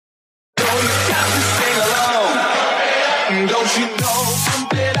got to sing along. Don't you know?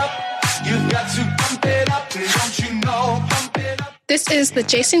 Pump it up. You've got to pump it up. Don't you know? Pump it up. This is the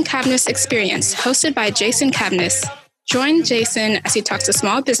Jason Cavness Experience, hosted by Jason Cavness. Join Jason as he talks to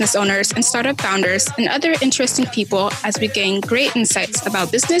small business owners and startup founders and other interesting people as we gain great insights about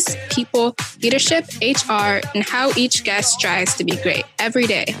business, people, leadership, HR, and how each guest strives to be great every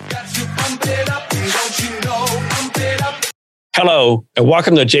day. Hello, and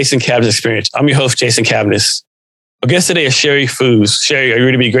welcome to Jason Cavness Experience. I'm your host, Jason Cavness. Our guest today is Shari Foos. Shari, are you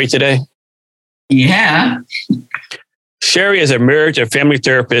ready to be great today? Yeah. Shari is a marriage and family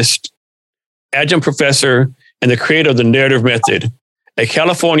therapist, adjunct professor, and the creator of the Narrative Method, a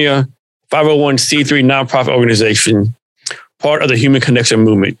California 501c3 nonprofit organization, part of the Human Connection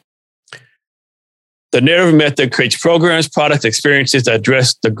movement. The Narrative Method creates programs, products, experiences that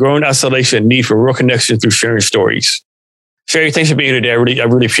address the growing isolation and need for real connection through sharing stories. Shari, thanks for being here today. I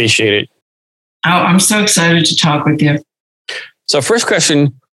really appreciate it. Oh, I'm so excited to talk with you. So first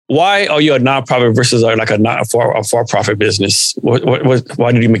question, why are you a nonprofit versus a for-profit business?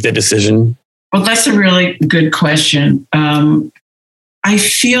 Why did you make that decision? Well, that's a really good question. I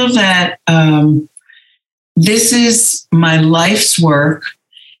feel that this is my life's work,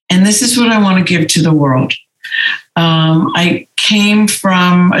 and this is what I want to give to the world. I came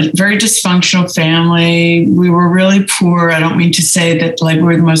from a very dysfunctional family. We were really poor. I don't mean to say that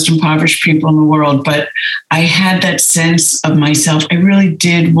we're the most impoverished people in the world, but I had that sense of myself. I really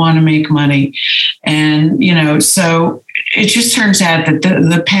did want to make money. And, so it just turns out that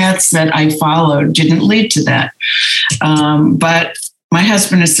the paths that I followed didn't lead to that. But my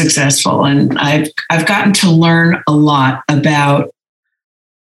husband is successful, and I've gotten to learn a lot about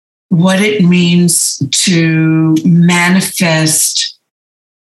what it means to manifest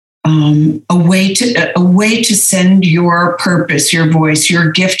a way to send your purpose, your voice,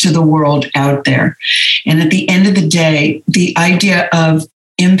 your gift to the world out there. And at the end of the day, the idea of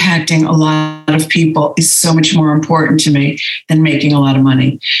impacting a lot of people is so much more important to me than making a lot of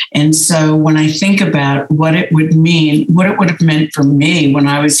money. And so when I think about what it would have meant for me when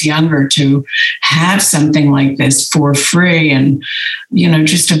I was younger to have something like this for free and,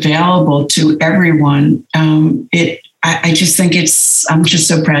 just available to everyone, I just think I'm just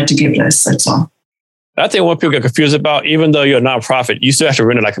so proud to give this. That's all. I think what people get confused about, even though you're a nonprofit, you still have to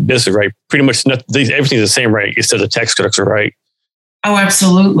run it like a business, right? Pretty much everything's the same, right? It's still the tax structure, right? Oh,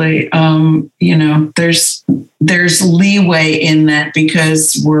 absolutely. There's leeway in that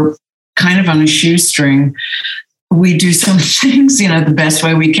because we're kind of on a shoestring. We do some things, the best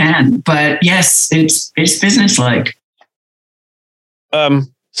way we can. But yes, it's businesslike.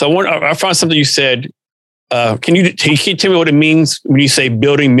 So I found something you said. Can you tell me what it means when you say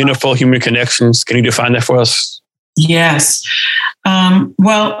building meaningful human connections? Can you define that for us? Yes.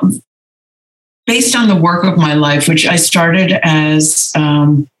 Well, based on the work of my life, which I started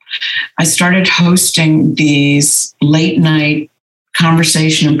hosting these late night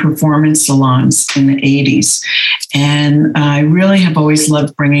conversation and performance salons in the 80s. And I really have always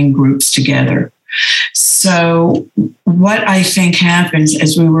loved bringing groups together. So what I think happens,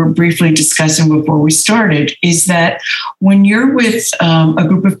 as we were briefly discussing before we started, is that when you're with a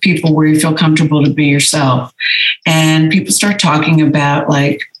group of people where you feel comfortable to be yourself, and people start talking about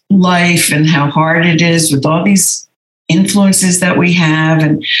life and how hard it is with all these influences that we have.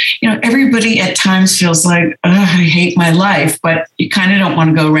 And, everybody at times feels like, I hate my life, but you kind of don't want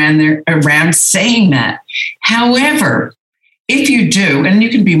to go around saying that. However, if you do, and you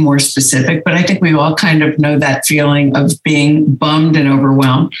can be more specific, but I think we all kind of know that feeling of being bummed and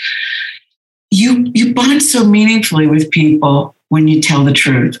overwhelmed. You bond so meaningfully with people when you tell the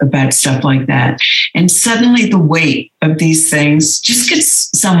truth about stuff like that. And suddenly the weight of these things just gets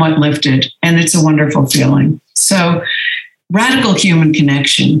somewhat lifted, and it's a wonderful feeling. So radical human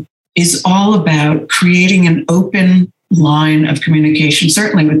connection is all about creating an open line of communication,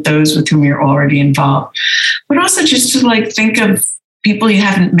 certainly with those with whom you're already involved, but also just to think of people you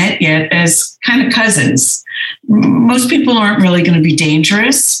haven't met yet as kind of cousins. Most people aren't really going to be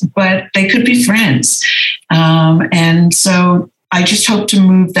dangerous, but they could be friends. And so I just hope to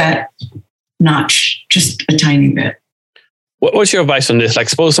move that notch just a tiny bit. What's your advice on this?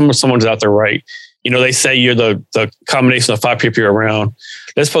 Suppose someone's out there, right? They say you're the combination of 5 people you're around.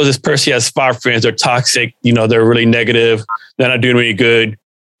 Let's suppose this person has 5 friends. They're toxic. They're really negative. They're not doing any good.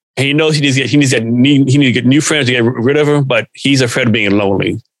 And he knows he needs to get new friends to get rid of them, but he's afraid of being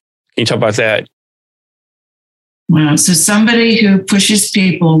lonely. Can you talk about that? Wow. So somebody who pushes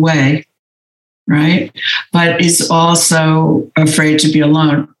people away, right? But is also afraid to be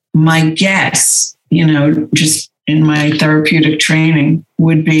alone. My guess, just in my therapeutic training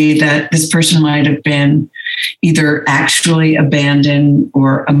would be that this person might have been either actually abandoned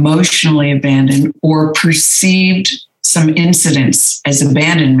or emotionally abandoned or perceived some incidents as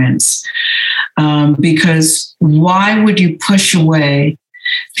abandonments. Because why would you push away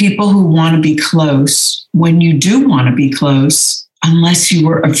people who want to be close when you do want to be close unless you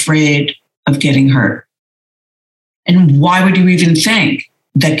were afraid of getting hurt? And why would you even think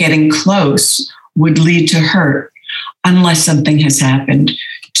that getting close would lead to hurt unless something has happened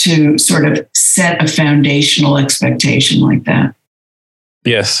to sort of set a foundational expectation like that?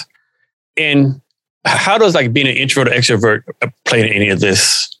 Yes. And how does like being an introvert or extrovert play in any of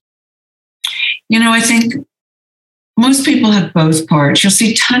this? I think most people have both parts. You'll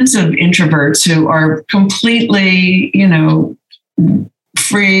see tons of introverts who are completely,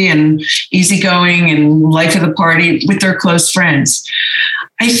 free and easygoing and life of the party with their close friends.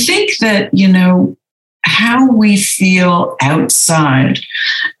 I think that, how we feel outside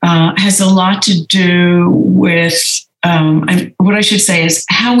has a lot to do with, what I should say is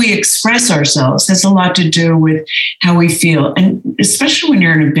how we express ourselves has a lot to do with how we feel. And especially when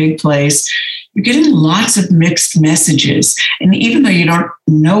you're in a big place, you're getting lots of mixed messages. And even though you don't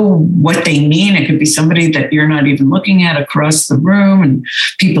know what they mean, it could be somebody that you're not even looking at across the room and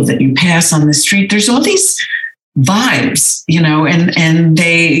people that you pass on the street. There's all these vibes, and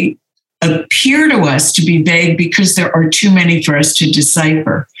they appear to us to be vague because there are too many for us to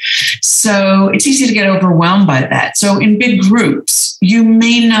decipher. So it's easy to get overwhelmed by that. So in big groups, you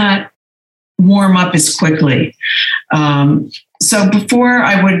may not warm up as quickly. So before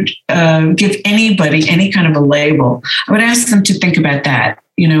I would give anybody any kind of a label, I would ask them to think about that.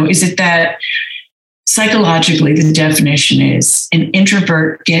 Is it that psychologically the definition is an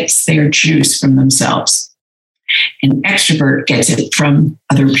introvert gets their juice from themselves, an extrovert gets it from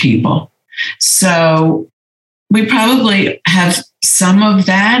other people. So we probably have some of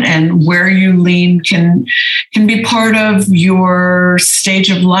that, and where you lean can be part of your stage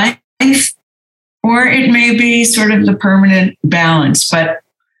of life, or it may be sort of the permanent balance. But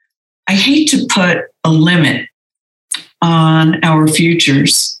I hate to put a limit on our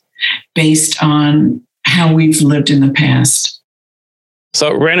futures based on how we've lived in the past.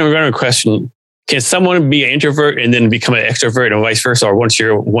 So random question. Can someone be an introvert and then become an extrovert and vice versa? Or once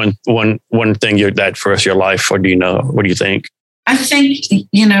you're one thing, you're that for the rest of your life? Or do you know? What do you think? I think,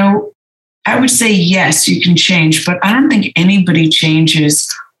 I would say yes, you can change, but I don't think anybody changes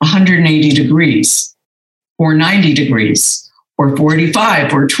 180 degrees or 90 degrees or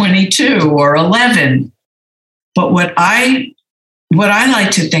 45 or 22 or 11. But what I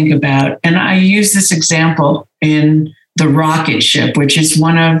like to think about, and I use this example in the rocket ship, which is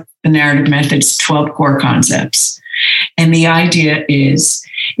one of the narrative method's 12 core concepts. And the idea is,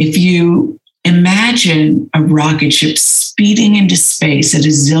 if you imagine a rocket ship speeding into space at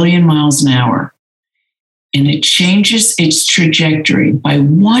 1,000,000,000 miles an hour, and it changes its trajectory by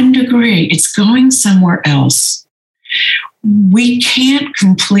 1 degree, it's going somewhere else. We can't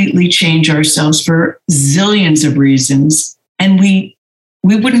completely change ourselves for zillions of reasons, and we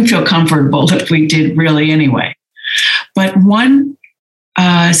wouldn't feel comfortable if we did really anyway. But one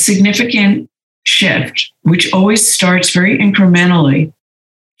significant shift, which always starts very incrementally,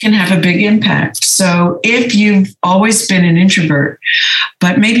 can have a big impact. So if you've always been an introvert,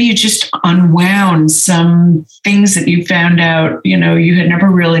 but maybe you just unwound some things that you found out, you had never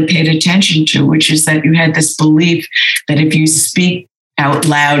really paid attention to, which is that you had this belief that if you speak out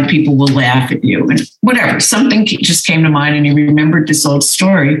loud, people will laugh at you and whatever, something just came to mind and you remembered this old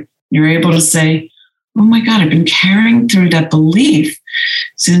story. You're able to say, oh my God, I've been carrying through that belief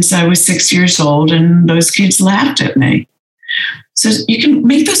since I was 6 years old and those kids laughed at me. So you can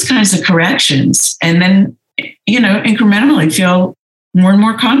make those kinds of corrections and then, incrementally feel more and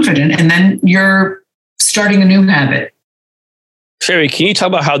more confident. And then you're starting a new habit. Shari, can you talk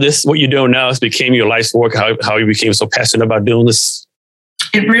about how what you're doing now has became your life's work, how you became so passionate about doing this?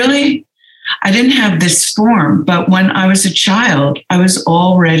 I didn't have this form, but when I was a child, I was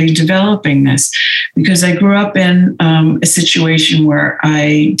already developing this because I grew up in a situation where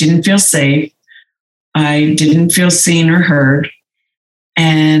I didn't feel safe. I didn't feel seen or heard.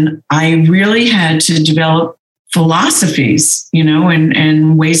 And I really had to develop philosophies,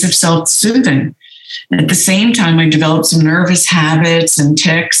 and ways of self-soothing. At the same time, I developed some nervous habits and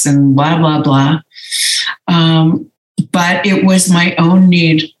tics and blah, blah, blah. But it was my own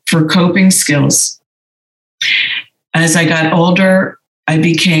need for coping skills. As I got older, I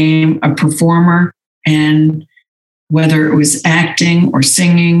became a performer, and whether it was acting or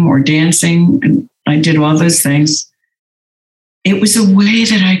singing or dancing, and I did all those things, it was a way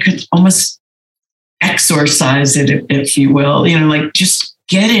that I could almost exorcise it, if you will, like just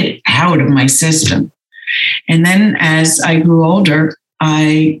get it out of my system. And then as I grew older,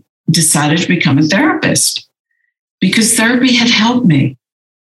 I decided to become a therapist because therapy had helped me.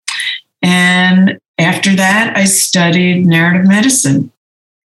 And after that, I studied narrative medicine.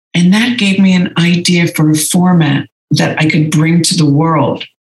 And that gave me an idea for a format that I could bring to the world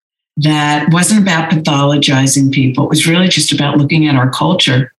that wasn't about pathologizing people. It was really just about looking at our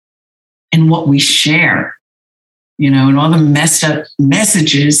culture and what we share, and all the messed up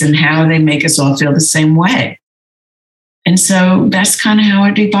messages and how they make us all feel the same way. And so that's kind of how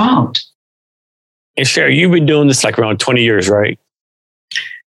it evolved. And Shari, you've been doing this like around 20 years, right?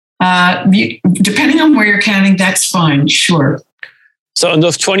 Depending on where you're counting, that's fine. Sure. So in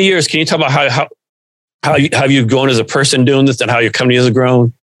those 20 years, can you talk about how you've grown as a person doing this and how your company has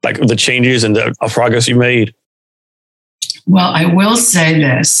grown, like the changes and the progress you made? Well, I will say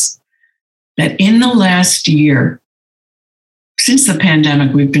this, that in the last year, since the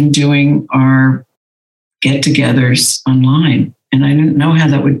pandemic, we've been doing our get-togethers online. And I didn't know how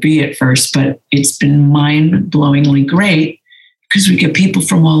that would be at first, but it's been mind-blowingly great because we get people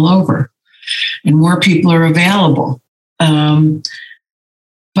from all over and more people are available.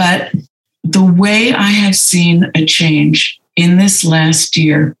 But the way I have seen a change in this last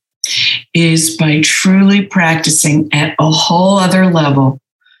year is by truly practicing at a whole other level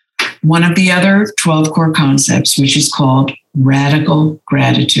one of the other 12 core concepts, which is called radical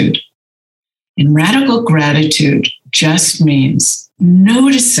gratitude. And radical gratitude just means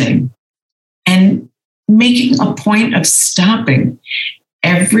noticing and making a point of stopping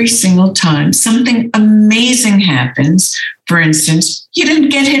every single time something amazing happens. For instance, you didn't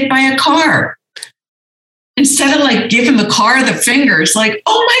get hit by a car. Instead of like giving the car the fingers, like,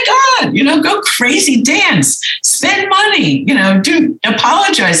 oh my God, go crazy, dance, spend money,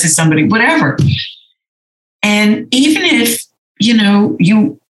 apologize to somebody, whatever. And even if,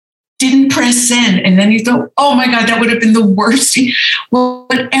 you didn't press send and then you thought, oh my God, that would have been the worst. Well,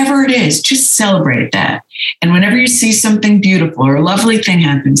 whatever it is, just celebrate that. And whenever you see something beautiful or a lovely thing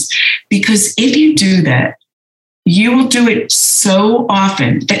happens, because if you do that, you will do it so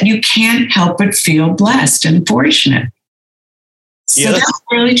often that you can't help but feel blessed and fortunate. So that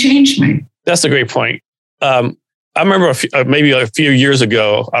really changed me. That's a great point. I remember maybe a few years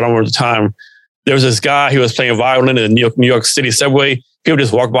ago, I don't remember the time, there was this guy who was playing violin in the New York City subway. People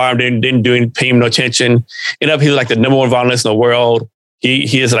just walked by him, didn't do any, pay him no attention. Ended up, he was like the number one violinist in the world.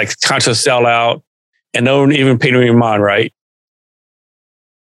 He is like conscious sellout, and no one even paid him any mind, right?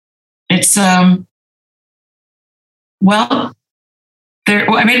 It's well,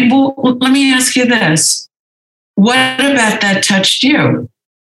 let me ask you this: what about that touched you?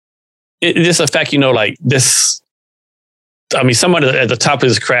 It just the fact, like this. I mean, somebody at the top of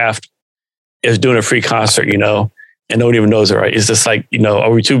his craft is doing a free concert, and no one even knows it, right? It's just like, are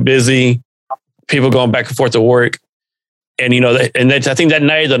we too busy? People going back and forth to work. And, I think that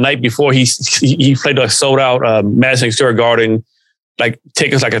night, the night before, he played a sold out Madison Square Garden, like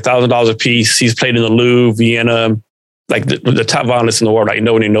tickets like $1,000 a piece. He's played in the Louvre, Vienna, like the top violinists in the world. Like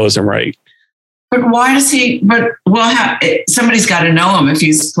nobody knows him, right? But why does he? Somebody's got to know him if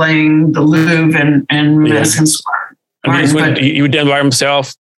he's playing the Louvre and Madison Square Garden. He would done by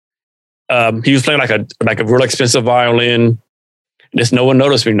himself. He was playing like a real expensive violin. Just no one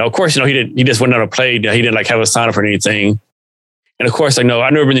noticed me. No, of course, he just went out and played. He didn't like have a sign up or anything. And of course, I never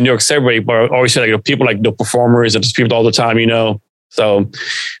been to the New York subway, but I always say like people like the performers and just people all the time, So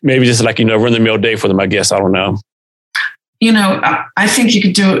maybe just like, run the mill day for them, I guess. I don't know. I think you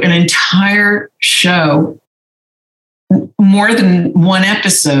could do an entire show, more than one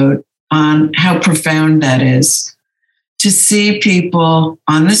episode, on how profound that is to see people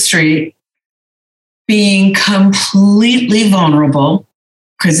on the street being completely vulnerable,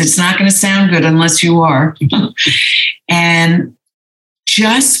 because it's not going to sound good unless you are, and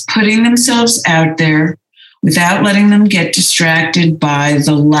just putting themselves out there without letting them get distracted by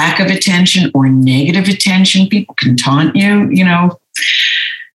the lack of attention or negative attention. People can taunt you,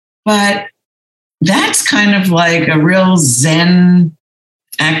 but that's kind of like a real Zen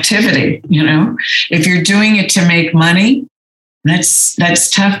activity. If you're doing it to make money, that's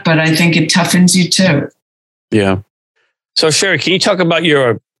tough, but I think it toughens you too. Yeah. So Shari, can you talk about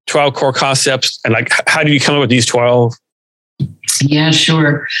your 12 core concepts and like, how do you come up with these 12? Yeah,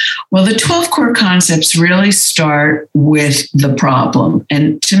 sure. Well, the 12 core concepts really start with the problem.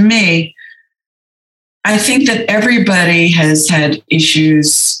 And to me, I think that everybody has had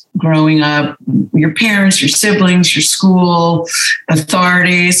issues growing up, your parents, your siblings, your school,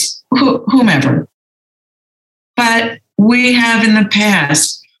 authorities, whomever. But we have in the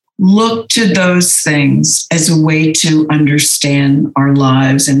past look to those things as a way to understand our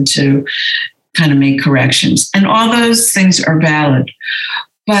lives and to kind of make corrections. And all those things are valid.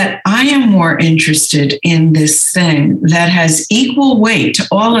 But I am more interested in this thing that has equal weight to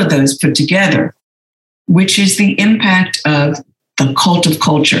all of those put together, which is the impact of the cult of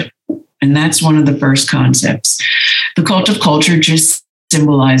culture. And that's one of the first concepts. The cult of culture just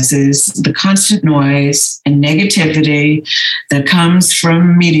symbolizes the constant noise and negativity that comes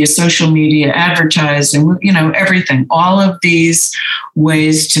from media, social media, advertising, everything, all of these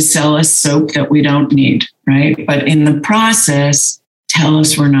ways to sell us soap that we don't need, right? But in the process, tell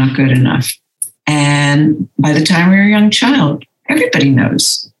us we're not good enough. And by the time you're a young child, everybody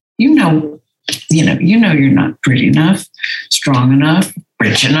knows, you know you're not pretty enough, strong enough,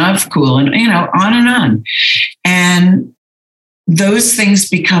 rich enough, cool, and on and on. And those things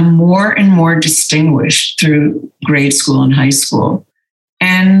become more and more distinguished through grade school and high school.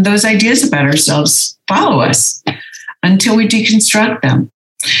 And those ideas about ourselves follow us until we deconstruct them.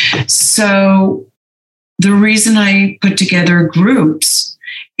 So the reason I put together groups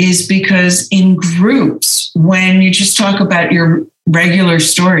is because in groups, when you just talk about your regular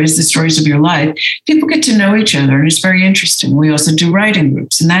stories, the stories of your life, people get to know each other, and it's very interesting. We also do writing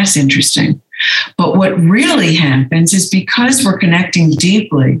groups, and that's interesting. But what really happens is because we're connecting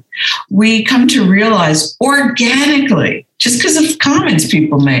deeply, we come to realize organically, just because of comments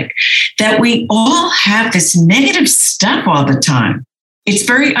people make, that we all have this negative stuff all the time. It's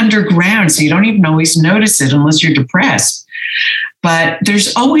very underground, so you don't even always notice it unless you're depressed. But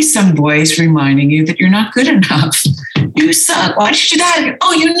there's always some voice reminding you that you're not good enough. You suck. Why did you do that?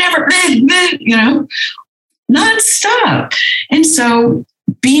 Oh, you never, nonstop. And so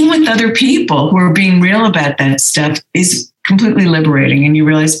being with other people who are being real about that stuff is completely liberating. And you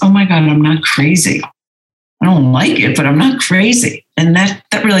realize, oh my God, I'm not crazy. I don't like it, but I'm not crazy. And that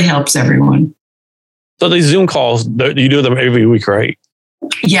really helps everyone. So these Zoom calls, you do them every week, right?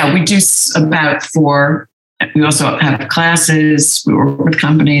 Yeah, we do about 4. We also have classes. We work with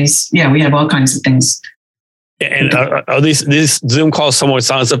companies. Yeah, we have all kinds of things. And are these Zoom calls someone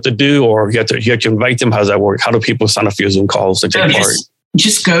signs up to do, or you have to invite them? How does that work? How do people sign up for your Zoom calls to take part?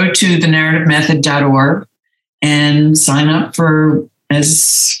 Just go to thenarrativemethod.org and sign up for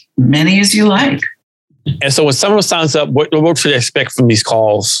as many as you like. And so when someone signs up, what should they expect from these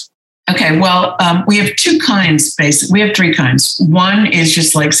calls? Okay, well, we have 2 kinds, basically. We have 3 kinds. One is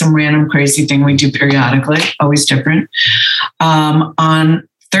just like some random crazy thing we do periodically, always different. On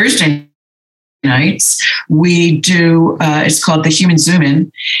Thursday nights, we do, it's called the Human Zoom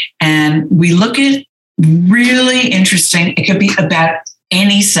In, and we look at really interesting, it could be about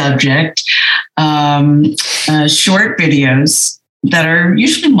any subject, short videos that are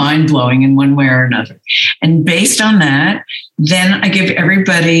usually mind-blowing in one way or another. And based on that, then I give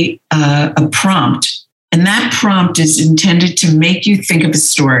everybody a prompt. And that prompt is intended to make you think of a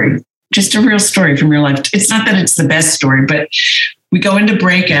story, just a real story from your life. It's not that it's the best story, but we go into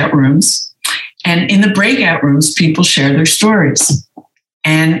breakout rooms. And in the breakout rooms, people share their stories.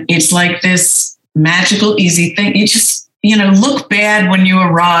 And it's like this magical, easy thing. You just, look bad when you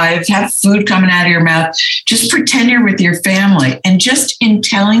arrive, have food coming out of your mouth, just pretend you're with your family. And just in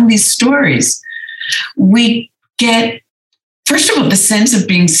telling these stories, we get, first of all, the sense of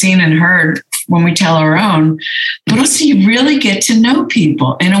being seen and heard when we tell our own, but also you really get to know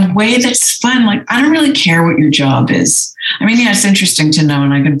people in a way that's fun. Like, I don't really care what your job is. I mean, yeah, it's interesting to know,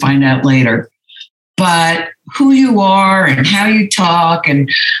 and I can find out later. But who you are and how you talk and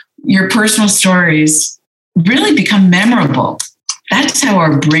your personal stories really become memorable. That's how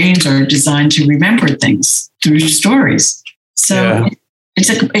our brains are designed to remember things, through stories. So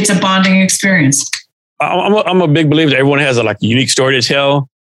it's a bonding experience. I'm a big believer that everyone has a unique story to tell,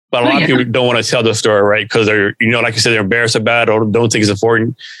 but a lot of people don't want to tell the story, right? Because they're, like you said, they're embarrassed about it or don't think it's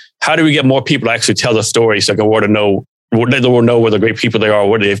important. How do we get more people to actually tell the story so the world know what the great people they are,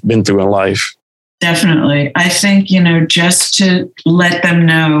 what they've been through in life? Definitely. I think, just to let them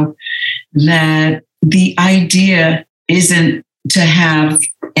know that the idea isn't to have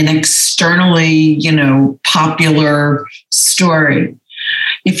an externally, popular story.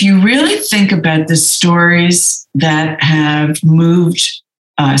 If you really think about the stories that have moved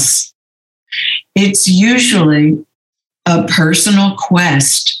us, it's usually a personal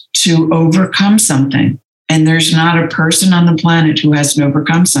quest to overcome something. And there's not a person on the planet who hasn't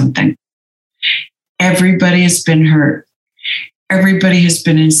overcome something. Everybody has been hurt. Everybody has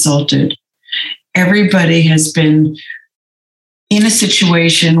been insulted. Everybody has been in a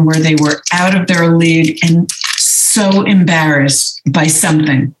situation where they were out of their league and so embarrassed by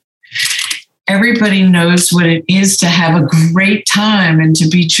something. everybody knows what it is to have a great time and to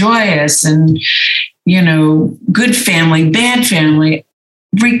be joyous and, good family, bad family.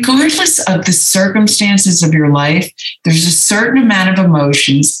 Regardless of the circumstances of your life, there's a certain amount of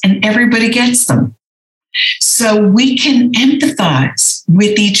emotions and everybody gets them. So we can empathize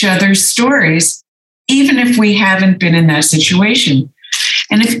with each other's stories, even if we haven't been in that situation.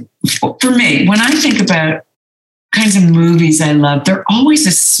 And for me, when I think about kinds of movies I love, they're always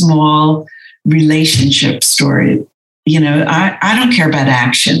a small relationship story. I don't care about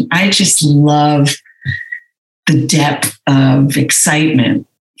action. I just love the depth of excitement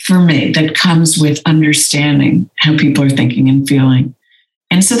for me that comes with understanding how people are thinking and feeling.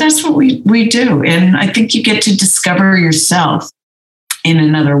 And so that's what we do. And I think you get to discover yourself in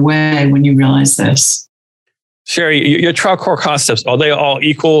another way when you realize this. Shari, your trial core concepts, are they all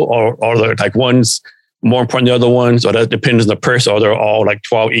equal, or are there like ones more important than the other ones, or that depends on the person, or they're all like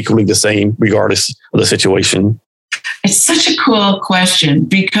 12 equally the same regardless of the situation? It's such a cool question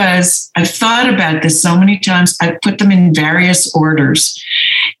because I've thought about this so many times. I've put them in various orders.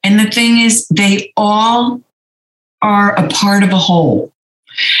 And the thing is, they all are a part of a whole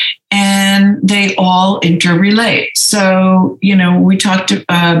and they all interrelate. So, we talked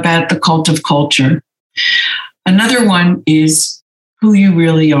about the cult of culture. Another one is who you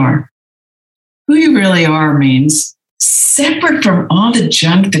really are. Who you really are means separate from all the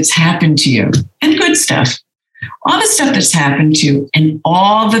junk that's happened to you and good stuff. All the stuff that's happened to you and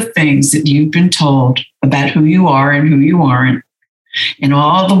all the things that you've been told about who you are and who you aren't, and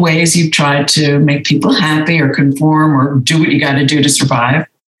all the ways you've tried to make people happy or conform or do what you got to do to survive.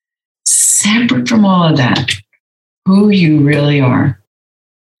 Separate from all of that, who you really are.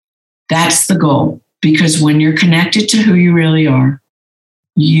 That's the goal. Because when you're connected to who you really are,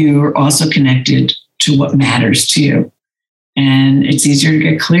 you're also connected to what matters to you. And it's easier to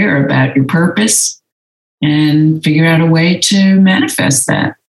get clear about your purpose and figure out a way to manifest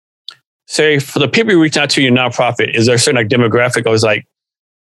that. So for the people who reach out to your nonprofit, is there a certain demographic, or is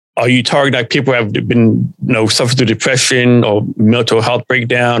are you targeting people who have been, suffering through depression or mental health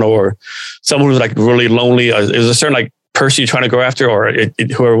breakdown, or someone who's really lonely? Is there a certain person you're trying to go after, or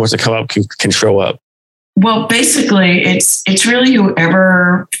whoever wants to come up can show up? Well, basically, it's really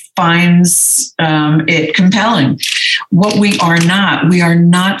whoever finds it compelling. What we are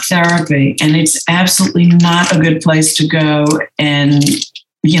not therapy, and it's absolutely not a good place to go and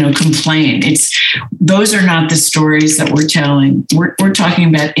complain. Those are not the stories that we're telling. We're talking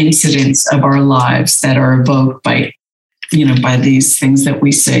about incidents of our lives that are evoked by these things that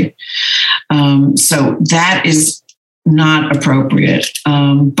we see. So that is not appropriate.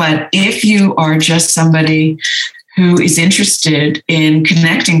 But if you are just somebody who is interested in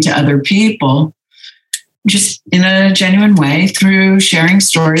connecting to other people, just in a genuine way through sharing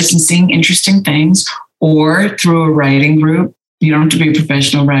stories and seeing interesting things, or through a writing group, you don't have to be a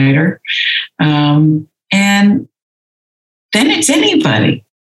professional writer. And then it's anybody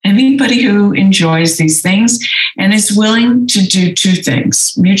who enjoys these things and is willing to do two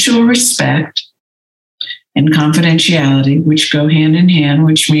things: mutual respect and confidentiality, which go hand in hand,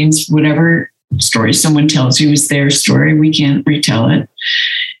 which means whatever story someone tells you is their story. We can't retell it.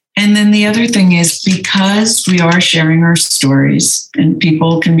 And then the other thing is, because we are sharing our stories and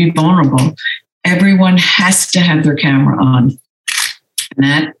people can be vulnerable, everyone has to have their camera on. And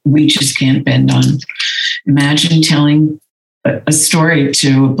that we just can't bend on. Imagine telling a story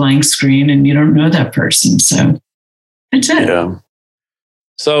to a blank screen and you don't know that person. So that's it. Yeah.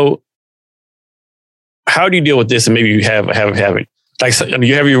 So how do you deal with this? And maybe you have it.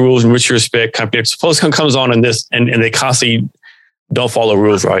 You have your rules in which you respect. Suppose someone comes on in this and they constantly don't follow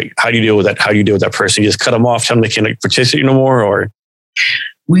rules, right? How do you deal with that? How do you deal with that person? You just cut them off, tell them they can't participate no more, or?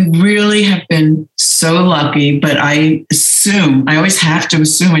 We really have been so lucky, but I always have to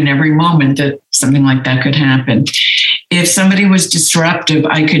assume in every moment that something like that could happen. If somebody was disruptive,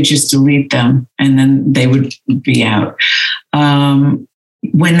 I could just delete them and then they would be out.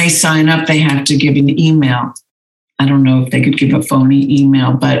 When they sign up, they have to give an email. I don't know if they could give a phony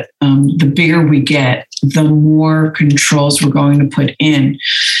email, but the bigger we get, the more controls we're going to put in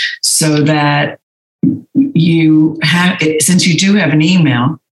so that you have, since you do have an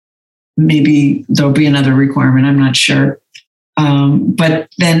email, maybe there'll be another requirement. I'm not sure. But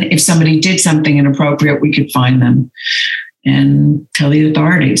then if somebody did something inappropriate, we could find them and tell the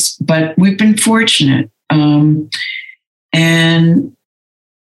authorities. But we've been fortunate. And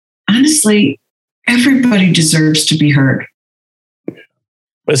honestly, everybody deserves to be heard.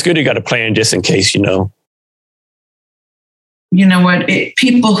 But it's good you got a plan just in case, You know what?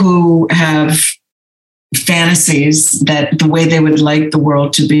 People who have fantasies that the way they would like the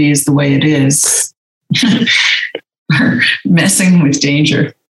world to be is the way it is are messing with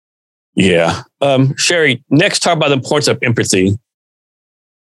danger. Yeah. Shari, next talk about the importance of empathy.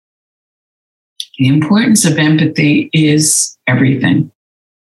 The importance of empathy is everything.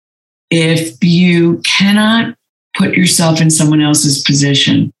 If you cannot put yourself in someone else's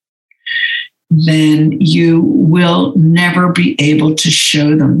position, then you will never be able to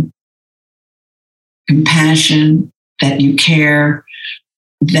show them compassion, that you care,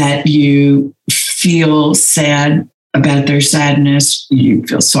 that you feel sad about their sadness, you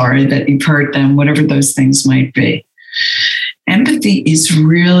feel sorry that you've hurt them, whatever those things might be. Empathy is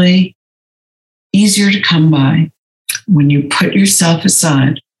really easier to come by when you put yourself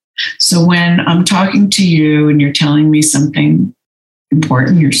aside. So when I'm talking to you and you're telling me something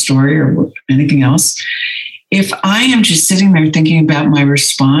important, your story or anything else, if I am just sitting there thinking about my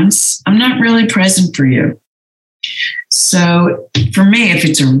response, I'm not really present for you. So for me, if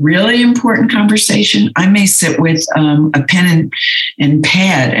it's a really important conversation, I may sit with a pen and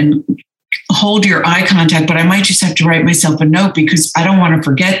pad and hold your eye contact, but I might just have to write myself a note because I don't want to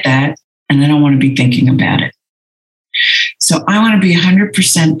forget that and I don't want to be thinking about it. So I want to be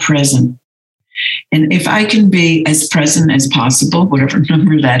 100% present. And if I can be as present as possible, whatever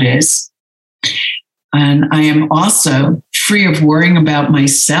number that is, and I am also free of worrying about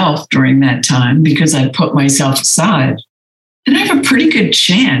myself during that time because I put myself aside, then I have a pretty good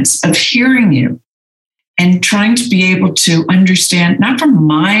chance of hearing you and trying to be able to understand, not from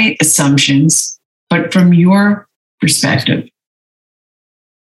my assumptions, but from your perspective.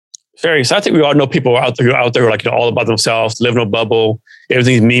 Shari, so I think we all know people out there like all about themselves, live in a bubble.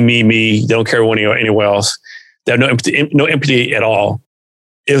 Everything's me. They don't care anywhere else. They have no empathy at all.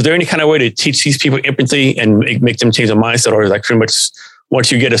 Is there any kind of way to teach these people empathy and make them change their mindset, or like pretty much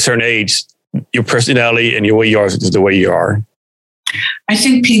once you get a certain age, your personality and your way you are is the way you are? I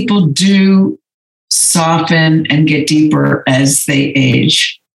think people do soften and get deeper as they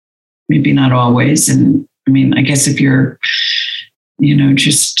age. Maybe not always. And I mean, I guess if you're,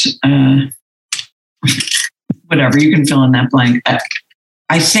 just whatever, you can fill in that blank.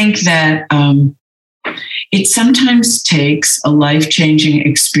 I think that it sometimes takes a life-changing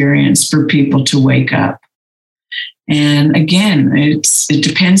experience for people to wake up. And again, it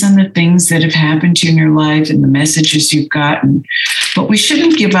depends on the things that have happened to you in your life and the messages you've gotten. But we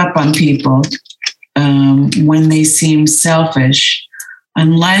shouldn't give up on people when they seem selfish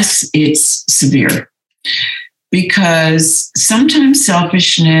unless it's severe. Because sometimes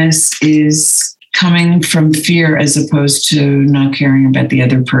selfishness is coming from fear as opposed to not caring about the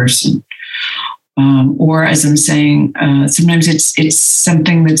other person. Or as I'm saying, sometimes it's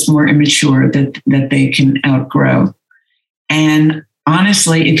something that's more immature that they can outgrow. And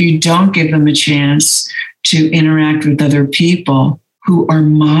honestly, if you don't give them a chance to interact with other people who are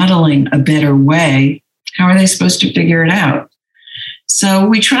modeling a better way, how are they supposed to figure it out? So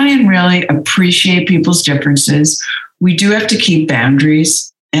we try and really appreciate people's differences. We do have to keep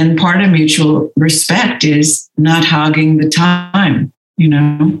boundaries. And part of mutual respect is not hogging the time,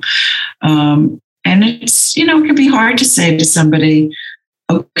 and it's, it can be hard to say to somebody,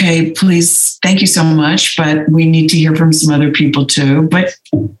 okay, please, thank you so much, but we need to hear from some other people too. But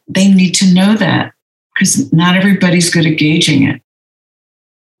they need to know that because not everybody's good at gauging it.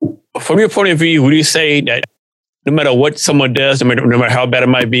 From your point of view, would you say that no matter what someone does, no matter how bad it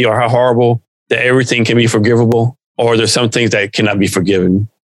might be or how horrible, that everything can be forgivable? Or there's some things that cannot be forgiven?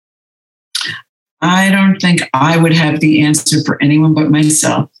 I don't think I would have the answer for anyone but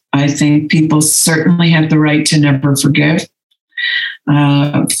myself. I think people certainly have the right to never forgive.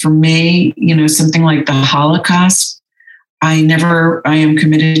 For me, something like the Holocaust, I am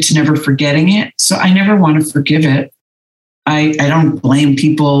committed to never forgetting it. So I never want to forgive it. I don't blame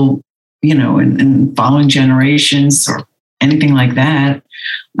people, in following generations or anything like that.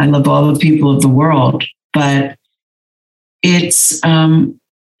 I love all the people of the world, but it's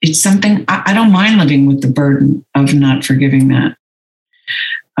something I don't mind living with the burden of not forgiving that.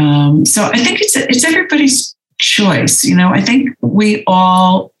 So I think it's everybody's choice. I think we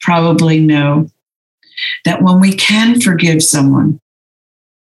all probably know that when we can forgive someone,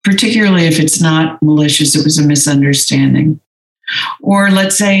 particularly if it's not malicious, it was a misunderstanding, or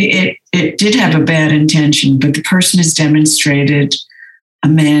let's say it did have a bad intention, but the person has demonstrated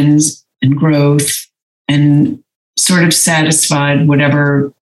amends and growth and sort of satisfied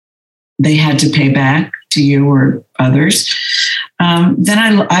whatever they had to pay back to you or others, then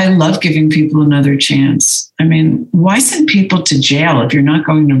I love giving people another chance. I mean, why send people to jail if you're not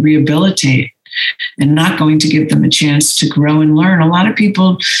going to rehabilitate and not going to give them a chance to grow and learn? A lot of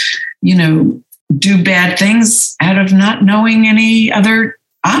people, do bad things out of not knowing any other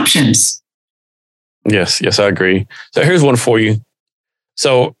options. Yes, I agree. So here's one for you.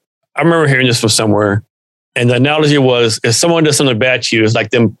 So I remember hearing this from somewhere, and the analogy was if someone does something bad to you, it's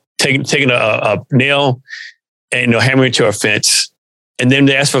like them taking a nail and hammering it to a fence, and then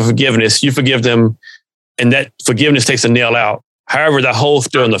they ask for forgiveness. You forgive them, and that forgiveness takes the nail out. However, the hole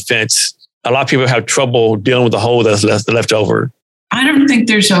still in the fence. A lot of people have trouble dealing with the hole that's left over. I don't think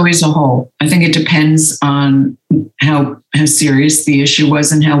there's always a hole. I think it depends on how serious the issue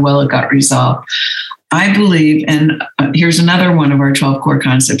was and how well it got resolved. I believe, and here's another one of our 12 core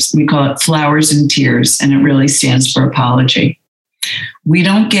concepts. We call it flowers and tears, and it really stands for apology. We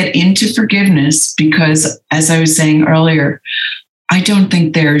don't get into forgiveness because, as I was saying earlier, I don't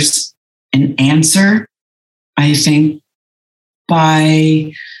think there's an answer. I think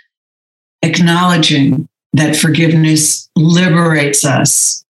by acknowledging that forgiveness liberates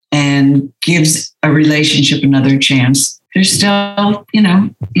us and gives a relationship another chance, there's still,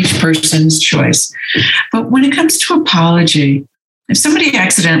 each person's choice. But when it comes to apology, if somebody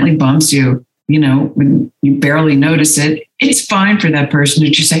accidentally bumps you, when you barely notice it, it's fine for that person to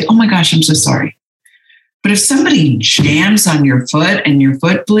just say, "Oh my gosh, I'm so sorry." But if somebody jams on your foot and your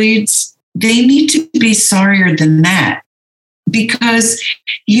foot bleeds, they need to be sorrier than that, because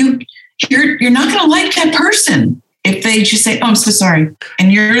you're not going to like that person if they just say, "Oh, I'm so sorry,"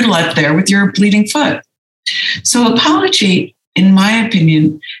 and you're left there with your bleeding foot. So apology, in my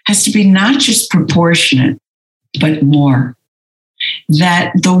opinion, has to be not just proportionate, but more.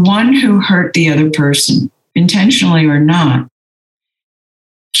 That the one who hurt the other person, intentionally or not,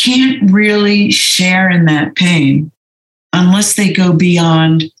 can't really share in that pain unless they go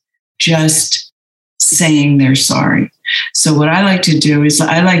beyond just saying they're sorry. So what I like to do is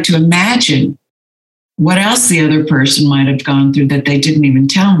I like to imagine what else the other person might have gone through that they didn't even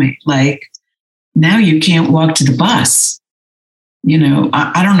tell me. Like, now you can't walk to the bus.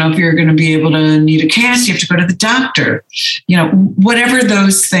 I don't know if you're going to be able to need a cast. You have to go to the doctor, whatever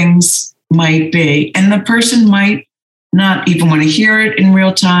those things might be. And the person might not even want to hear it in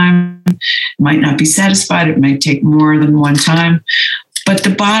real time, might not be satisfied. It might take more than one time. But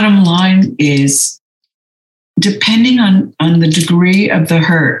the bottom line is, depending on the degree of the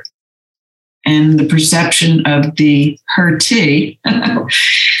hurt and the perception of the hurtee,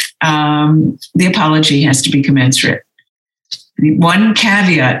 the apology has to be commensurate. One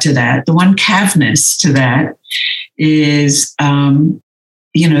caveat to that, the one caveness to that is,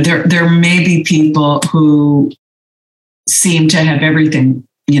 there may be people who seem to have everything,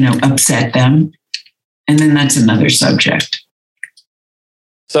 upset them. And then that's another subject.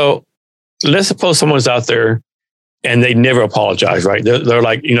 So let's suppose someone's out there and they never apologize, right? They're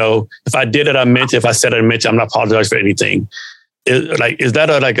like, if I did it, I meant it. If I said it, I meant it. I'm not apologizing for anything. Is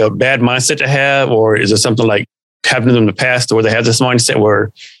that a bad mindset to have? Or is it something like happened to them in the past where they have this mindset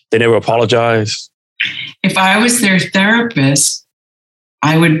where they never apologize? If I was their therapist,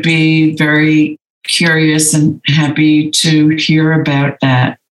 I would be very curious and happy to hear about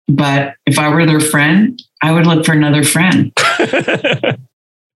that. But if I were their friend, I would look for another friend.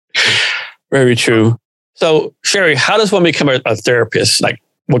 Very true. So, Shari, how does one become a therapist? Like,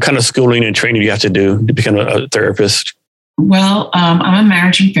 what kind of schooling and training do you have to do to become a therapist? Well, I'm a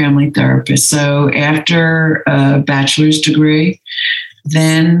marriage and family therapist. So after a bachelor's degree,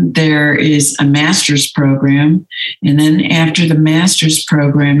 then there is a master's program. And then after the master's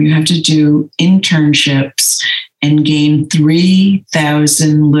program, you have to do internships and gain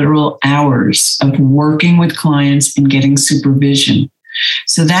 3,000 literal hours of working with clients and getting supervision.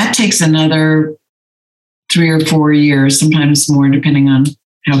 So that takes another 3 or 4 years, sometimes more, depending on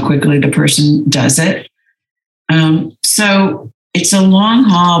how quickly the person does it. So it's a long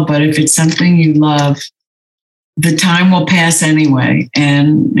haul, but if it's something you love, the time will pass anyway,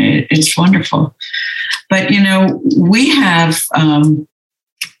 and it's wonderful. But, we have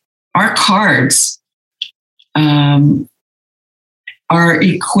our cards are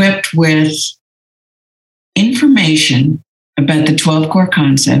equipped with information about the 12 core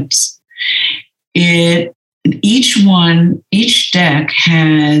concepts. Each deck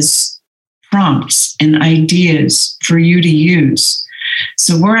has prompts and ideas for you to use.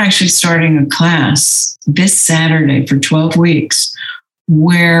 So we're actually starting a class this Saturday for 12 weeks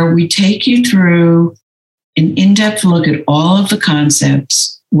where we take you through an in-depth look at all of the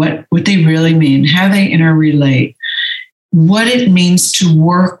concepts, what they really mean, how they interrelate, what it means to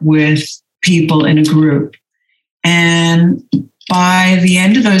work with people in a group. And by the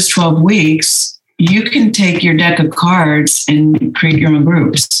end of those 12 weeks, you can take your deck of cards and create your own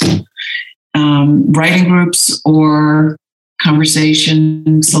groups. Writing groups or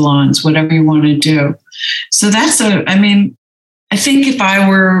conversation salons, whatever you want to do. So I think if I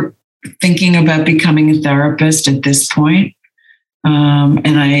were thinking about becoming a therapist at this point,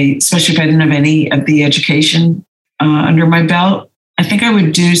 especially if I didn't have any of the education under my belt, I think I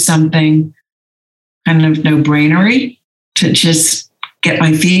would do something kind of no-brainery to just get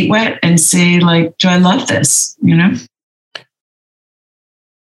my feet wet and see, like, do I love this?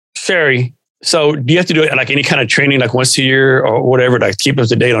 Shari, so do you have to do like any kind of training, like once a year or whatever, like keep up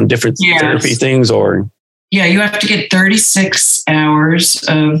to date on different therapy things, or? Yeah, you have to get 36 hours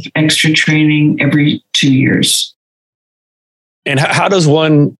of extra training every 2 years. And how does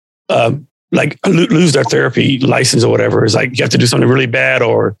one lose their therapy license or whatever? Is like you have to do something really bad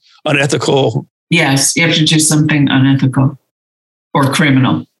or unethical? Yes, you have to do something unethical or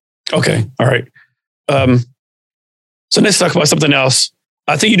criminal. Okay, all right. So let's talk about something else.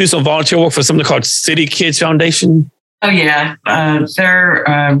 I think you do some volunteer work for something called City Kids Foundation. Oh, yeah. They're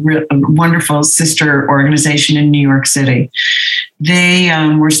a wonderful sister organization in New York City. They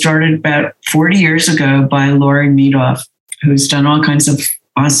were started about 40 years ago by Lori Meadoff, who's done all kinds of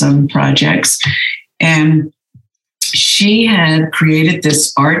awesome projects. And she had created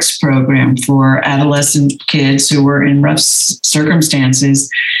this arts program for adolescent kids who were in rough circumstances.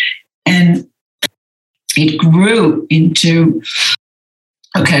 And it grew into,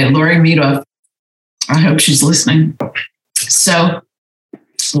 Lori Meadoff, I hope she's listening. So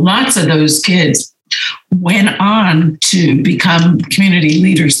lots of those kids went on to become community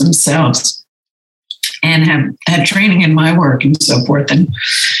leaders themselves and have had training in my work and so forth. And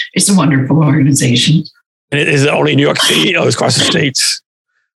it's a wonderful organization. And is it only New York City or across the states?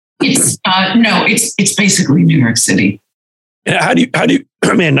 It's basically New York City. And how do you,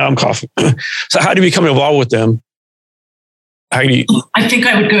 man, now I'm coughing. So how do you become involved with them? I think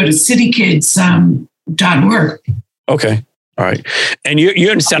I would go to citykids.org. Okay. All right. And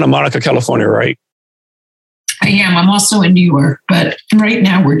you're in Santa Monica, California, right? I am. I'm also in New York, but right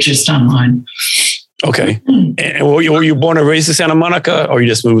now we're just online. Okay. And were you born and raised in Santa Monica, or you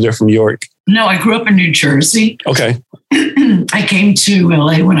just moved there from New York? No, I grew up in New Jersey. Okay. I came to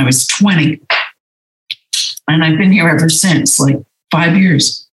LA when I was 20. And I've been here ever since, like 5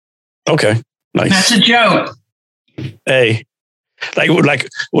 years. Okay. Nice. That's a joke. Hey. Like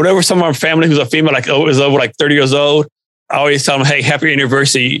whenever someone in my family who's a female, is over like 30 years old, I always tell them, hey, happy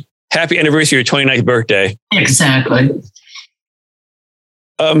anniversary, your 29th birthday. Exactly.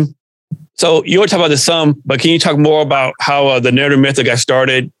 So you were talking about this some, but can you talk more about how the narrative method got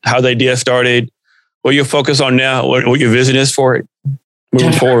started, how the idea started, what you're focused on now, what your vision is for it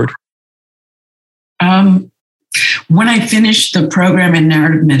moving forward? When I finished the program in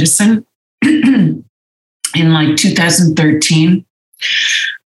narrative medicine in like 2013,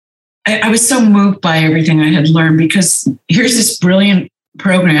 I was so moved by everything I had learned, because here's this brilliant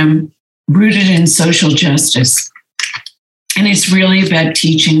program rooted in social justice. And it's really about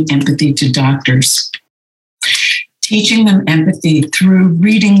teaching empathy to doctors, teaching them empathy through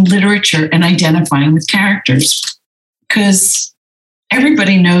reading literature and identifying with characters, because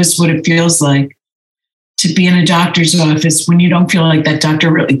everybody knows what it feels like to be in a doctor's office when you don't feel like that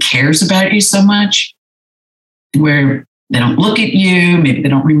doctor really cares about you so much, where they don't look at you, maybe they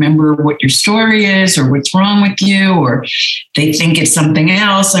don't remember what your story is or what's wrong with you, or they think it's something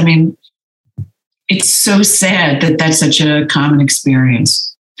else. I mean, it's so sad that that's such a common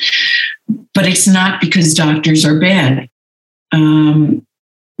experience. But it's not because doctors are bad.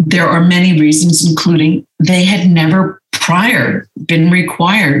 There are many reasons, including they had never prior been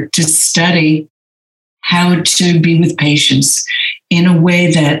required to study how to be with patients in a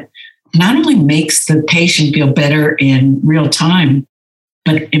way that not only makes the patient feel better in real time,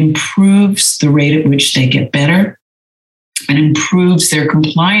 but improves the rate at which they get better and improves their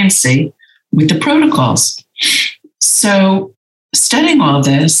compliancy with the protocols. So studying all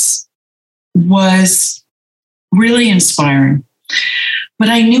this was really inspiring. But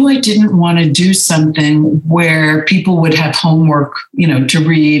I knew I didn't want to do something where people would have homework, to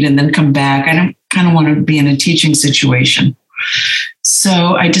read and then come back. I don't kind of want to be in a teaching situation.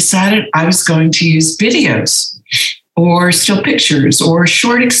 So I decided I was going to use videos or still pictures or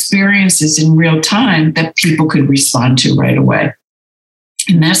short experiences in real time that people could respond to right away.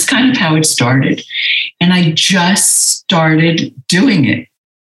 And that's kind of how it started. And I just started doing it.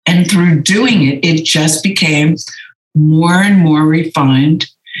 And through doing it, it just became more and more refined.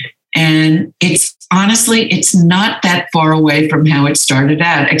 And it's not that far away from how it started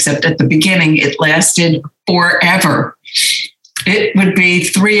out, except at the beginning, it lasted forever. It would be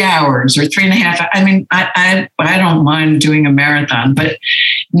 3 hours or 3.5. I mean, I don't mind doing a marathon, but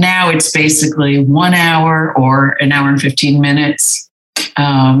Now it's basically 1 hour or an hour and 15 minutes.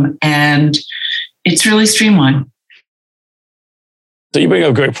 And it's really streamlined. So you bring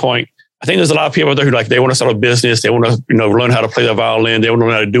up a great point. I think there's a lot of people out there who they want to start a business. They want to, learn how to play the violin. They want to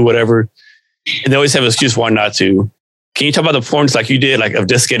learn how to do whatever. And they always have an excuse why not to. Can you talk about the importance like you did, of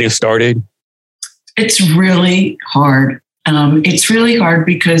just getting started? It's really hard. It's really hard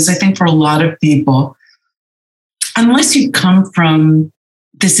because I think for a lot of people, unless you come from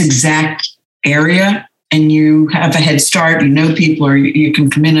this exact area and you have a head start, people, or you can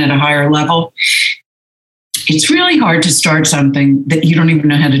come in at a higher level, it's really hard to start something that you don't even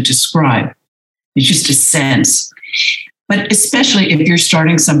know how to describe. It's just a sense. But especially if you're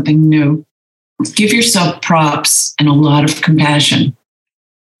starting something new, give yourself props and a lot of compassion,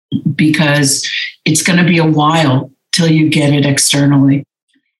 because it's going to be a while till you get it externally.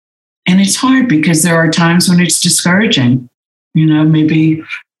 And it's hard because there are times when it's discouraging. Maybe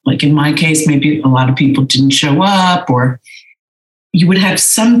like in my case, maybe a lot of people didn't show up, or you would have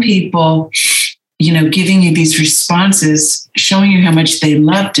some people, giving you these responses, showing you how much they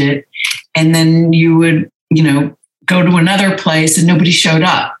loved it. And then you would, go to another place and nobody showed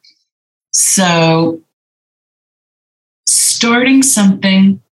up. So starting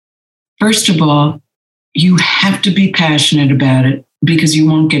something, first of all, you have to be passionate about it because you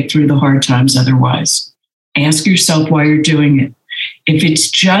won't get through the hard times otherwise. Ask yourself why you're doing it. If it's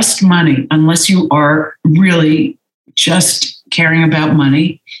just money, unless you are really just caring about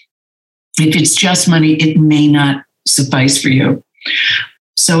money, if it's just money, it may not suffice for you.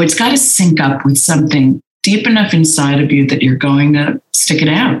 So it's got to sync up with something deep enough inside of you that you're going to stick it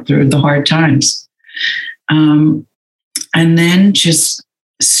out through the hard times. And then just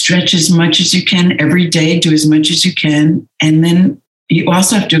stretch as much as you can every day, do as much as you can. And then you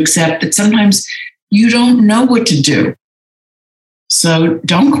also have to accept that sometimes you don't know what to do. So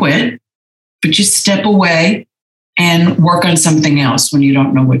don't quit, but just step away and work on something else when you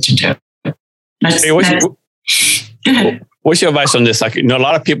don't know what to do. Go ahead. What's your advice on this? A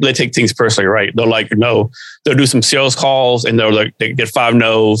lot of people, they take things personally, right? They'll they'll do some sales calls and they get 5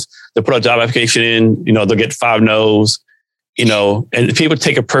 no's. They'll put a job application in, they'll get 5 no's. And people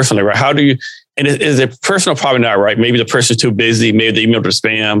take it personally, right? How do you, and is it personal? Probably not, right? Maybe the person's too busy. Maybe the email to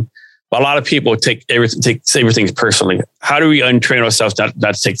spam. But a lot of people take everything personally. How do we untrain ourselves not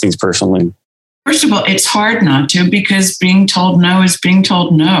to take things personally? First of all, it's hard not to, because being told no is being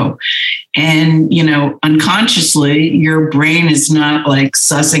told no. And, unconsciously, your brain is not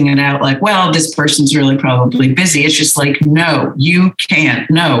sussing it out well, this person's really probably busy. It's just no, you can't,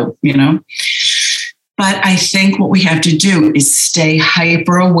 no, But I think what we have to do is stay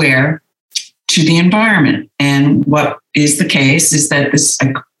hyper aware to the environment. And what is the case is that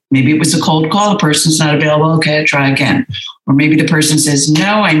maybe it was a cold call, the person's not available. Okay, I'll try again. Or maybe the person says,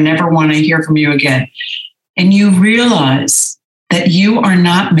 no, I never want to hear from you again. And you realize that you are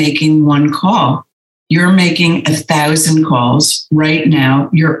not making one call. You're making 1,000 calls right now.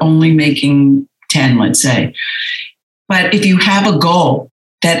 You're only making 10, let's say. But if you have a goal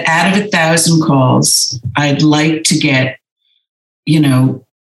that out of 1,000 calls, I'd like to get,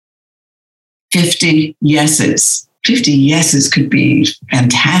 50 yeses. 50 yeses could be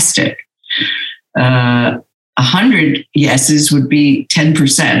fantastic. 100 yeses would be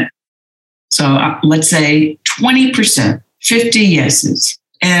 10%. So let's say 20%, 50 yeses.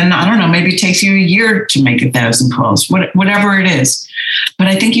 And I don't know, maybe it takes you a year to make 1,000 calls, whatever it is. But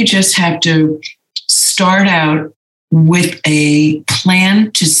I think you just have to start out with a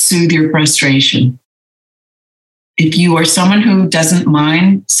plan to soothe your frustration. If you are someone who doesn't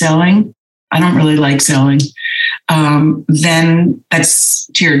mind selling, I don't really like selling, then that's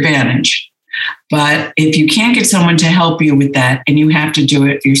to your advantage. But if you can't get someone to help you with that and you have to do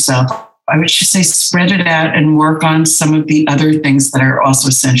it yourself, I would just say spread it out and work on some of the other things that are also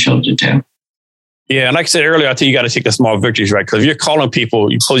essential to do. Yeah, and like I said earlier, I think you got to take the small victories, right? Because if you're calling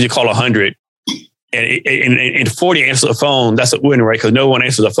people, you call 100, and 40 answer the phone, that's a win, right? Because no one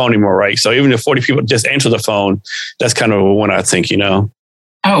answers the phone anymore, right? So even if 40 people just answer the phone, that's kind of a win, I think,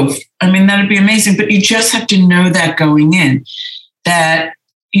 Oh, that'd be amazing. But you just have to know that going in, that,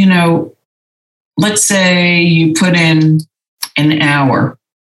 let's say you put in an hour.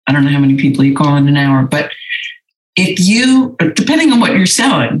 I don't know how many people you call in an hour, but depending on what you're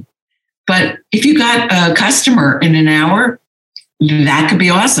selling, but if you got a customer in an hour, that could be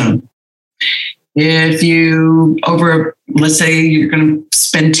awesome. If you let's say you're going to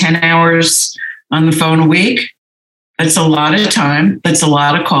spend 10 hours on the phone a week, that's a lot of time. That's a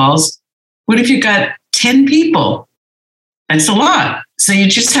lot of calls. What if you got 10 people? That's a lot. So you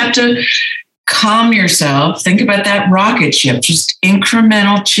just have to calm yourself. Think about that rocket ship, just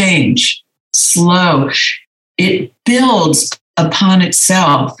incremental change, slow. It builds upon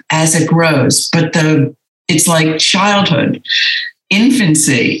itself as it grows, but it's like childhood,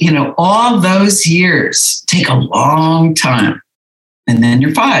 infancy, all those years take a long time. And then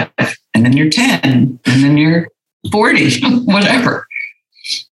you're 5, and then you're 10, and then you're 40, whatever.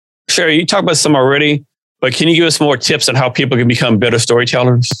 Shari, you talked about some already, but can you give us more tips on how people can become better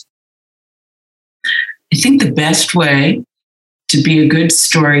storytellers? I think the best way to be a good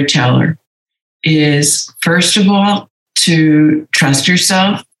storyteller is, first of all, to trust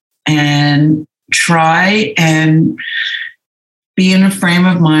yourself and try and be in a frame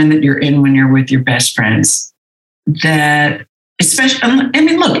of mind that you're in when you're with your best friends. That especially,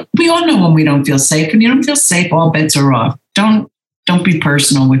 look, we all know when we don't feel safe. When you don't feel safe, all bets are off. Don't be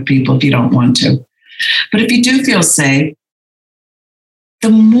personal with people if you don't want to. But if you do feel safe, the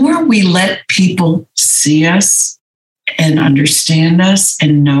more we let people see us and understand us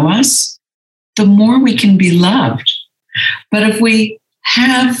and know us, the more we can be loved. But if we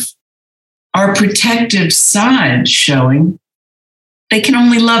have our protective side showing, they can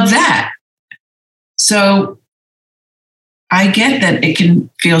only love that. So I get that it can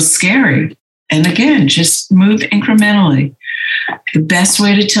feel scary. And again, just move incrementally. The best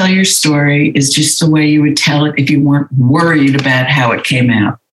way to tell your story is just the way you would tell it if you weren't worried about how it came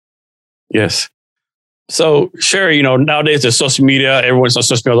out. Yes. So, Shari, nowadays there's social media. Everyone's on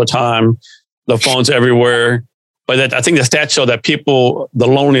social media all the time. The phone's everywhere. But I think the stats show that the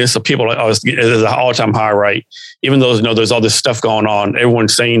loneliness of people is an all-time high, right? Even though there's all this stuff going on,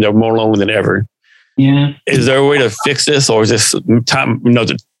 everyone's saying they're more lonely than ever. Yeah. Is there a way to fix this, or is this time,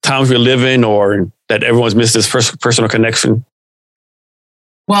 the times we live in, or that everyone's missed this personal connection?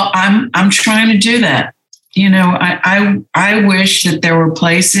 Well, I'm trying to do that. I wish that there were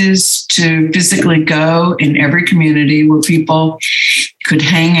places to physically go in every community where people could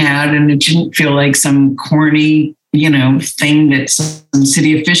hang out and it didn't feel like some corny, thing that some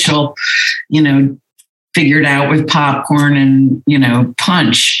city official, figured out with popcorn and,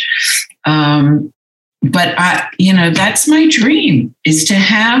 punch. But that's my dream, is to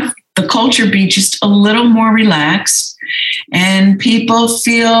have the culture be just a little more relaxed and people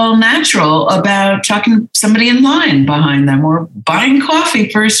feel natural about talking to somebody in line behind them, or buying coffee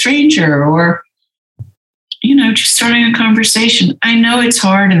for a stranger, or, just starting a conversation. I know it's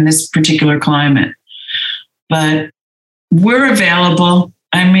hard in this particular climate, but we're available.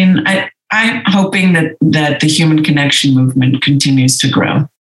 I'm hoping that the human connection movement continues to grow.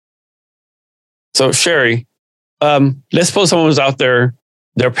 So, Shari, let's suppose someone's out there,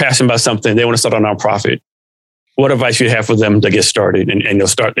 they're passionate about something, they want to start a nonprofit. What advice do you have for them to get started and they'll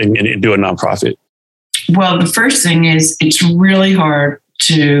start and do a nonprofit? Well, the first thing is, it's really hard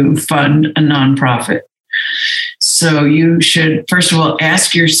to fund a nonprofit. So you should, first of all,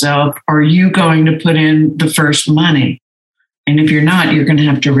 ask yourself, are you going to put in the first money? And if you're not, you're going to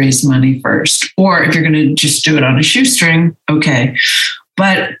have to raise money first. Or if you're going to just do it on a shoestring, okay.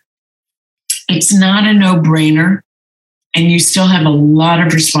 But it's not a no-brainer. And you still have a lot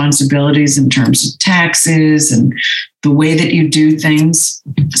of responsibilities in terms of taxes and the way that you do things.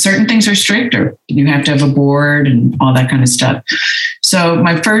 Certain things are stricter. You have to have a board and all that kind of stuff. So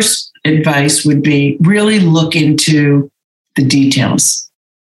my first advice would be, really look into the details.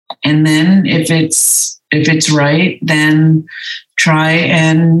 And then if it's right, then try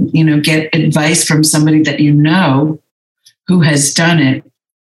and, get advice from somebody that who has done it,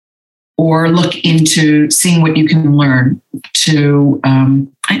 or look into seeing what you can learn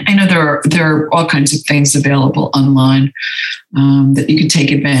I know there are all kinds of things available online that you can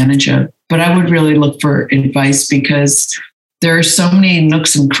take advantage of, but I would really look for advice, because there are so many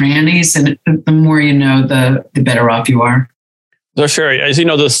nooks and crannies, and the more you know, the better off you are. So, Shari, as you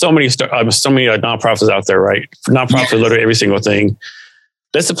know, there's so many nonprofits out there, right? For nonprofits, literally every single thing.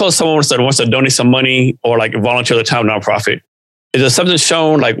 Let's suppose someone wants to donate some money or volunteer the time nonprofit. Is there something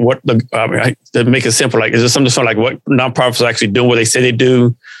shown to make it simple? Is there something shown what nonprofits are actually doing, what they say they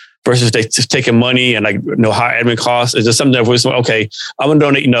do, versus they just taking money and high admin costs? Is there something that we're okay, I'm going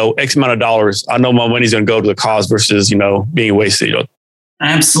to donate, X amount of dollars. I know my money's going to go to the cause versus, being wasted.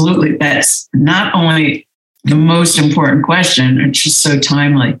 Absolutely. That's not only the most important question, it's just so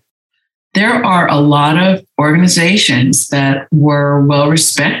timely. There are a lot of organizations that were well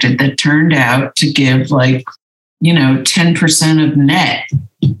respected that turned out to give 10% of net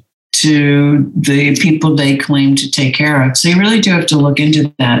to the people they claim to take care of. So you really do have to look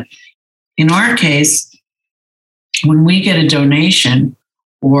into that. In our case, when we get a donation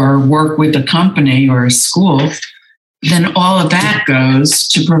or work with a company or a school, then all of that goes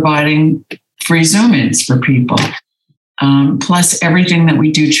to providing free Zoom-ins for people. Plus everything that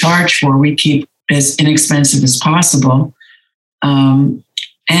we do charge for, we keep as inexpensive as possible. And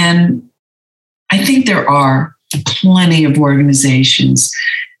I think there are plenty of organizations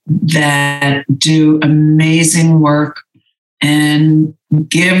that do amazing work and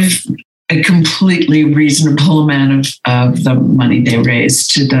give a completely reasonable amount of the money they raise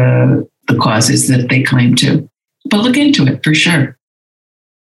to the causes that they claim to. But look into it for sure.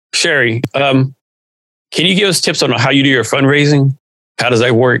 Shari, can you give us tips on how you do your fundraising? How does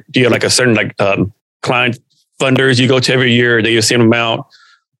that work? Do you have like a certain client funders you go to every year, they use the same amount?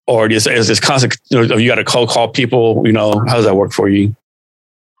 Or is this constant, you got to call people, how does that work for you?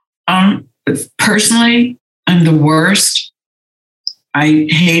 Personally, I'm the worst. I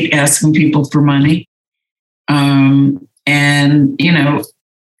hate asking people for money. And,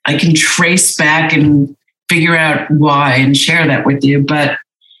 I can trace back and figure out why and share that with you. But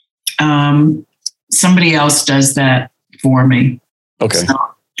somebody else does that for me. Okay. So,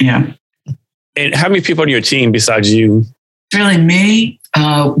 yeah. And how many people on your team besides you? It's really me,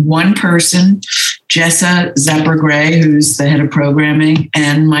 one person, Jessa Zapper-Gray, who's the head of programming,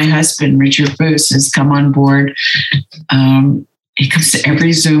 and my husband, Richard Foos, has come on board. He comes to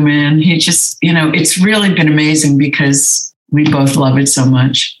every Zoom in. He just, it's really been amazing because we both love it so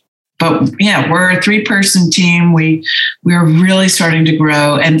much. But yeah, we're a 3-person team. We're really starting to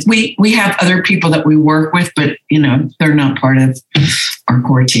grow, and we have other people that we work with, but they're not part of our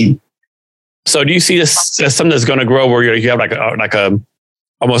core team. So do you see this as something that's going to grow where you have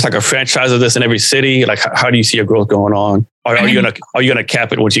almost like a franchise of this in every city? Like how do you see your growth going on? Or are you gonna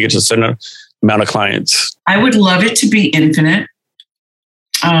cap it once you get to a certain amount of clients? I would love it to be infinite.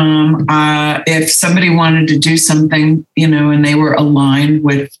 If somebody wanted to do something, and they were aligned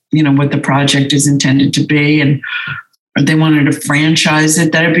with, what the project is intended to be, and they wanted to franchise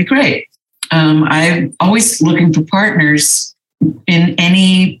it, that'd be great. I'm always looking for partners in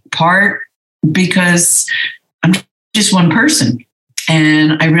any part because I'm just one person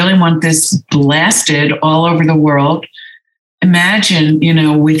and I really want this blasted all over the world. Imagine,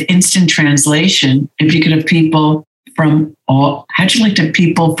 with instant translation, if you could have people from how'd you like to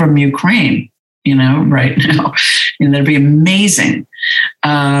people from Ukraine, right now, that'd be amazing.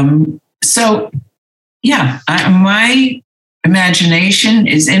 So yeah, my imagination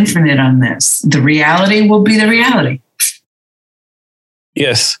is infinite on this. The reality will be the reality.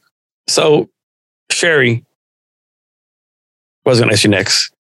 Yes. So Shari, I was going to ask you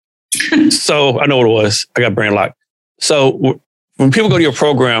next. So I know what it was. I got brain locked. So when people go to your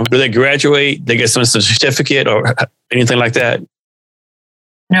program, do they graduate? They get some certificate or anything like that?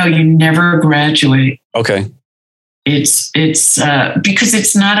 No, you never graduate. Okay. It's because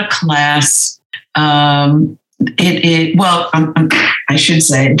it's not a class. I should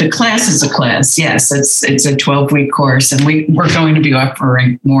say the class is a class. Yes, it's a 12-week course, and we're going to be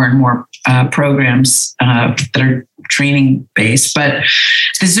offering more and more programs that are training based. But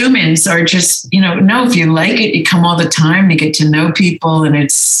the Zoom-ins are just, if you like it, you come all the time, you get to know people, and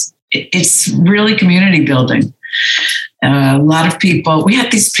it's really community building. A lot of people, we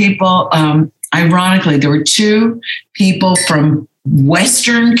had these people, ironically, there were 2 people from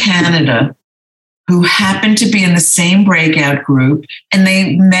Western Canada who happened to be in the same breakout group, and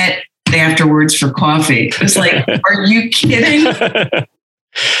they met afterwards for coffee. It was like, are you kidding? That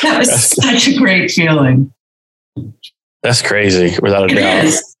was such a great feeling. That's crazy, without a doubt. It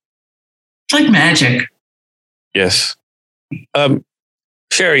is. It's like magic. Yes.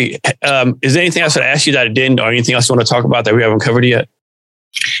 Shari, is there anything else I asked you that I didn't, or anything else you want to talk about that we haven't covered yet?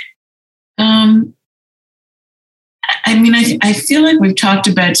 I feel like we've talked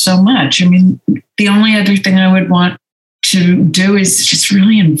about so much. The only other thing I would want to do is just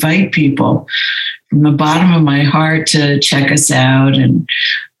really invite people from the bottom of my heart to check us out and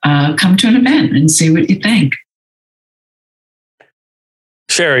come to an event and see what you think.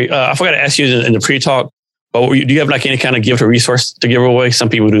 Shari, I forgot to ask you in the pre-talk, but do you have any kind of gift or resource to give away? Some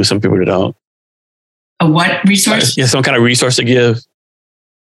people do, some people don't. A what resource? Yeah, some kind of resource to give.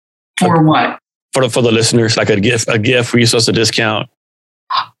 For what? For the listeners, like a gift, resource, a discount.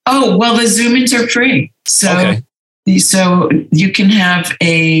 Oh, well, the Zoom-ins are free. So you can have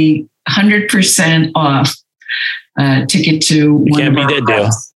a 100% off ticket to one of our can't beat that deal.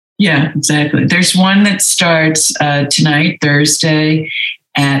 Yeah, exactly. There's one that starts tonight, Thursday,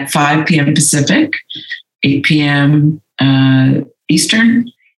 at 5 p.m. Pacific, 8 p.m. Eastern,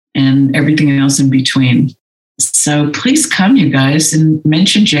 and everything else in between. So please come, you guys, and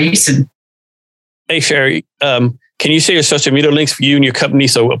mention Jason. Hey, Shari, can you share your social media links for you and your company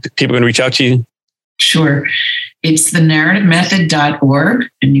so people can reach out to you? Sure. It's thenarrativemethod.org,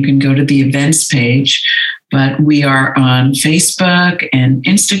 and you can go to the events page. But we are on Facebook and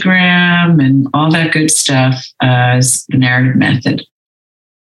Instagram and all that good stuff as The Narrative Method.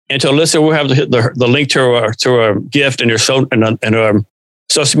 And to a listener, we'll have the link to our gift and our social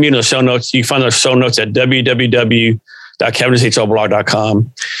media in the show notes. You can find our show notes at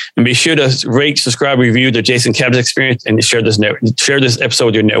www.cabinetshrblog.com. And be sure to rate, subscribe, review the Jason Cabinets Experience, and share this episode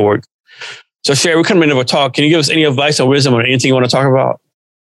with your network. So, Shari, we're coming into a talk. Can you give us any advice or wisdom on anything you want to talk about?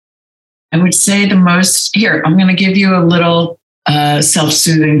 I would say I'm going to give you a little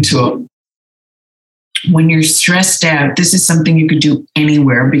self-soothing tool. When you're stressed out, this is something you could do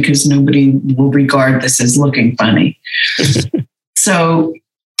anywhere because nobody will regard this as looking funny. So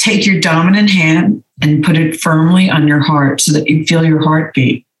take your dominant hand and put it firmly on your heart so that you feel your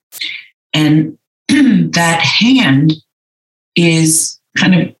heartbeat. And that hand is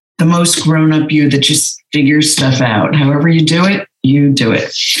kind of the most grown-up you that just figures stuff out. However you do it, you do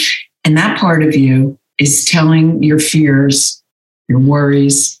it. And that part of you is telling your fears, your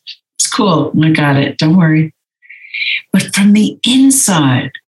worries, it's cool, I got it, don't worry. But from the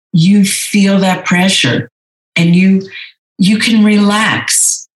inside, you feel that pressure and you can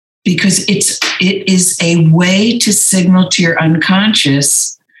relax because it is a way to signal to your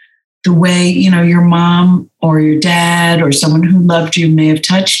unconscious the way, your mom or your dad or someone who loved you may have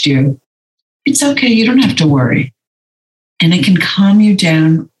touched you. It's okay, you don't have to worry. And it can calm you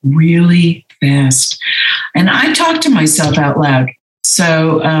down really fast. And I talk to myself out loud.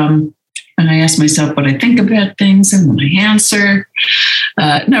 So and I ask myself what I think about things and then I answer.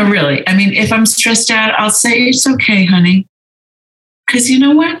 No, really. I mean, if I'm stressed out, I'll say, it's okay, honey. Because you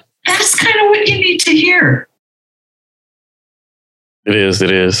know what? That's kind of what you need to hear. It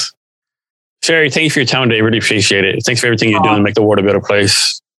is. Shari, thank you for your time today. Really appreciate it. Thanks for everything you're doing to make the world a better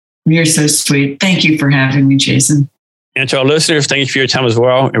place. You're so sweet. Thank you for having me, Jason. And to our listeners, thank you for your time as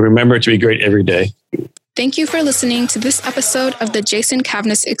well. And remember to be great every day. Thank you for listening to this episode of the Jason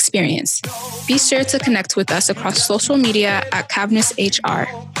Cabinets Experience. Be sure to connect with us across social media at Cabinets HR.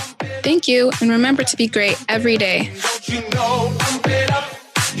 Thank you, and remember to be great every day. Don't you know, pump it up.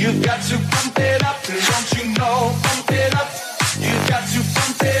 You've got to pump it up. Don't you know, pump it up. You've got to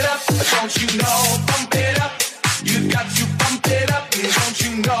pump it up. Don't you know, pump it up. You've got to pump it up. Don't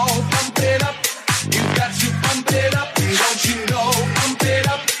you know, pump it up. You've got to pump it up. Don't you know?